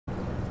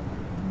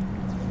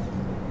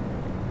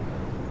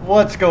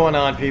What's going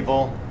on,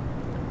 people?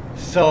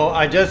 So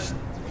I just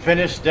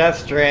finished Death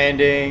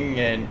Stranding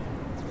and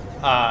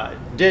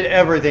did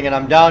everything, and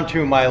I'm down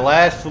to my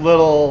last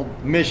little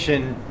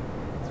mission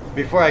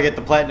before I get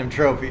the platinum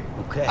trophy.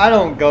 Okay. I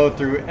don't go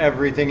through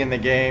everything in the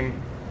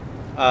game.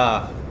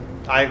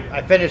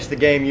 I finish the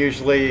game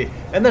usually,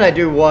 and then I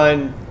do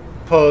one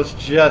post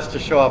just to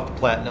show off the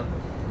platinum,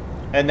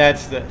 and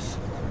that's this.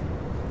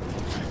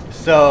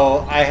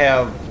 So I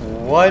have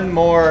one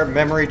more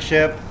memory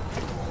chip.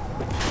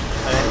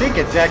 And I think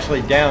it's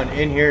actually down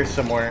in here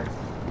somewhere.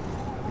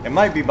 It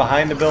might be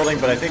behind the building,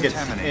 but I think it's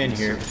in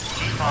here.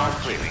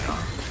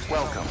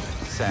 Welcome,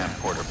 Sam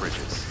Porter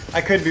Bridges.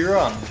 I could be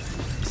wrong.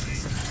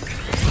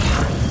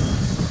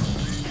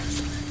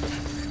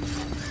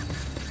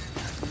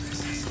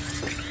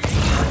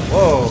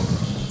 Whoa.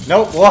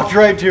 Nope, walked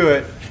right to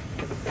it.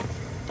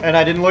 And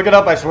I didn't look it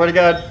up, I swear to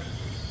God.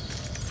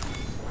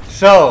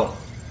 So,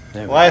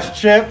 last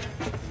chip.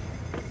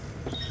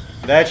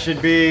 That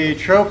should be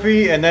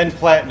trophy and then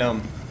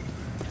platinum.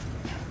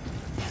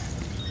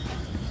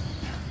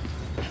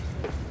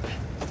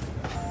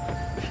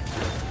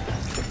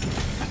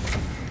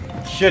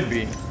 Should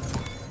be.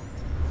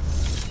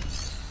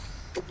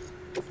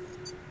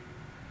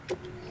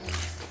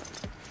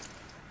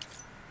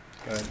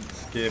 Go ahead and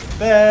skip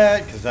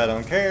that because I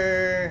don't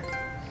care.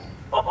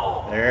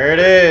 There it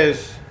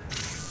is.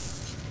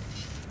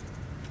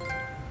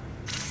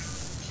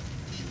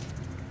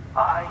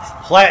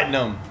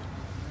 Platinum.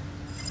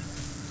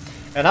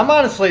 And I'm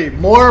honestly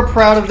more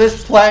proud of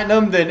this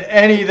platinum than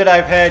any that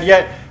I've had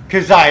yet,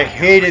 because I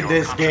hated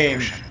this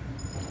game.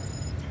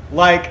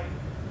 Like,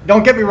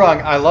 don't get me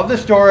wrong, I love the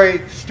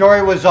story.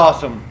 Story was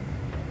awesome.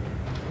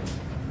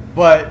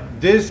 But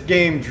this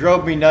game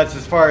drove me nuts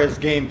as far as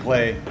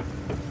gameplay.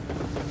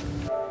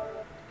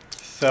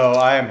 So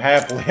I am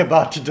happily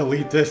about to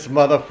delete this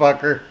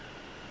motherfucker.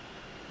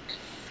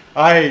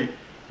 I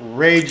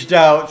raged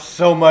out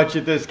so much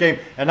at this game,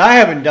 and I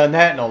haven't done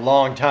that in a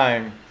long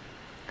time.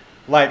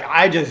 Like,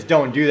 I just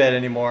don't do that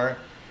anymore.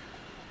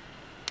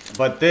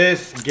 But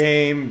this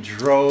game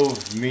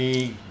drove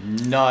me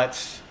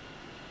nuts.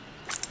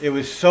 It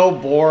was so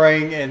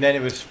boring, and then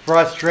it was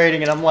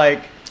frustrating, and I'm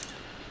like,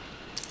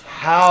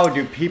 how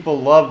do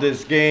people love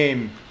this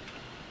game?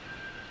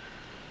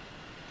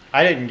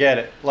 I didn't get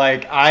it.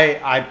 Like,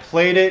 I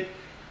played it.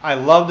 I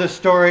loved the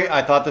story.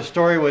 I thought the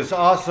story was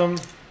awesome.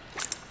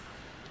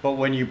 But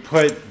when you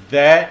put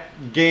that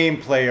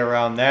gameplay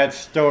around that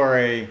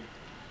story,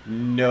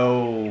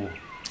 no.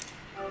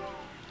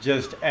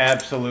 Just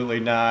absolutely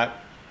not.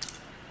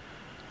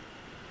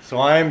 So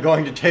I am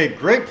going to take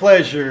great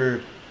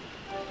pleasure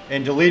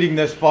in deleting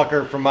this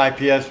fucker from my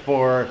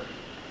PS4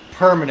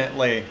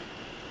 permanently.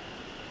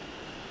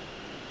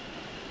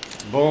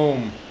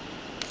 Boom.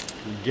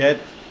 Get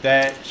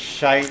that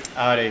shite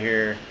out of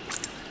here.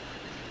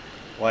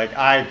 Like,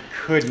 I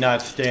could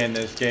not stand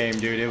this game,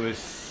 dude. It was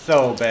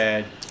so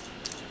bad.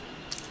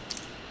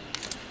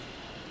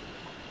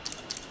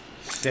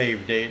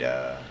 Save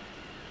data.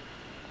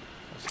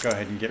 Let's go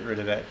ahead and get rid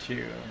of that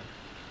too.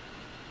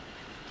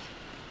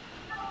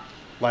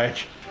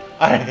 Like,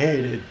 I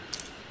hated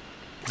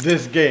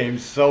this game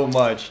so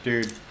much,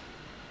 dude.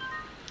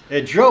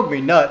 It drove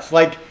me nuts.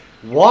 Like,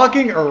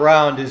 walking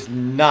around is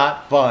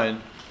not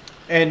fun.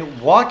 And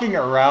walking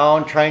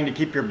around trying to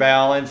keep your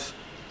balance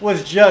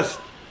was just,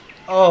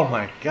 oh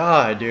my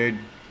God, dude.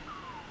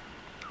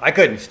 I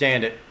couldn't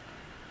stand it.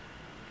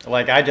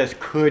 Like, I just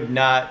could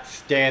not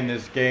stand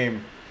this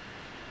game.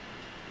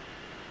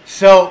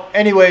 So,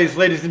 anyways,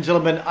 ladies and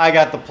gentlemen, I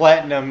got the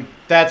platinum.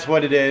 That's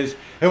what it is.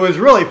 It was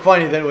really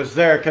funny that it was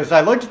there because I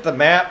looked at the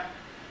map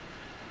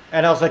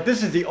and I was like,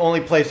 this is the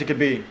only place it could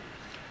be.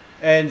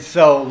 And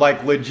so,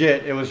 like,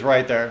 legit, it was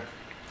right there.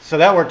 So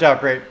that worked out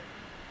great.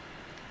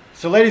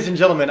 So, ladies and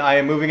gentlemen, I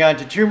am moving on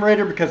to Tomb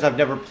Raider because I've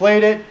never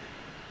played it.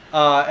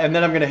 And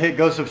then I'm going to hit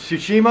Ghost of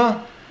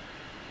Tsushima.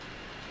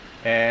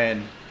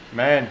 And,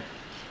 man,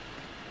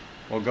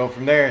 we'll go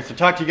from there. So,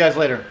 talk to you guys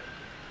later.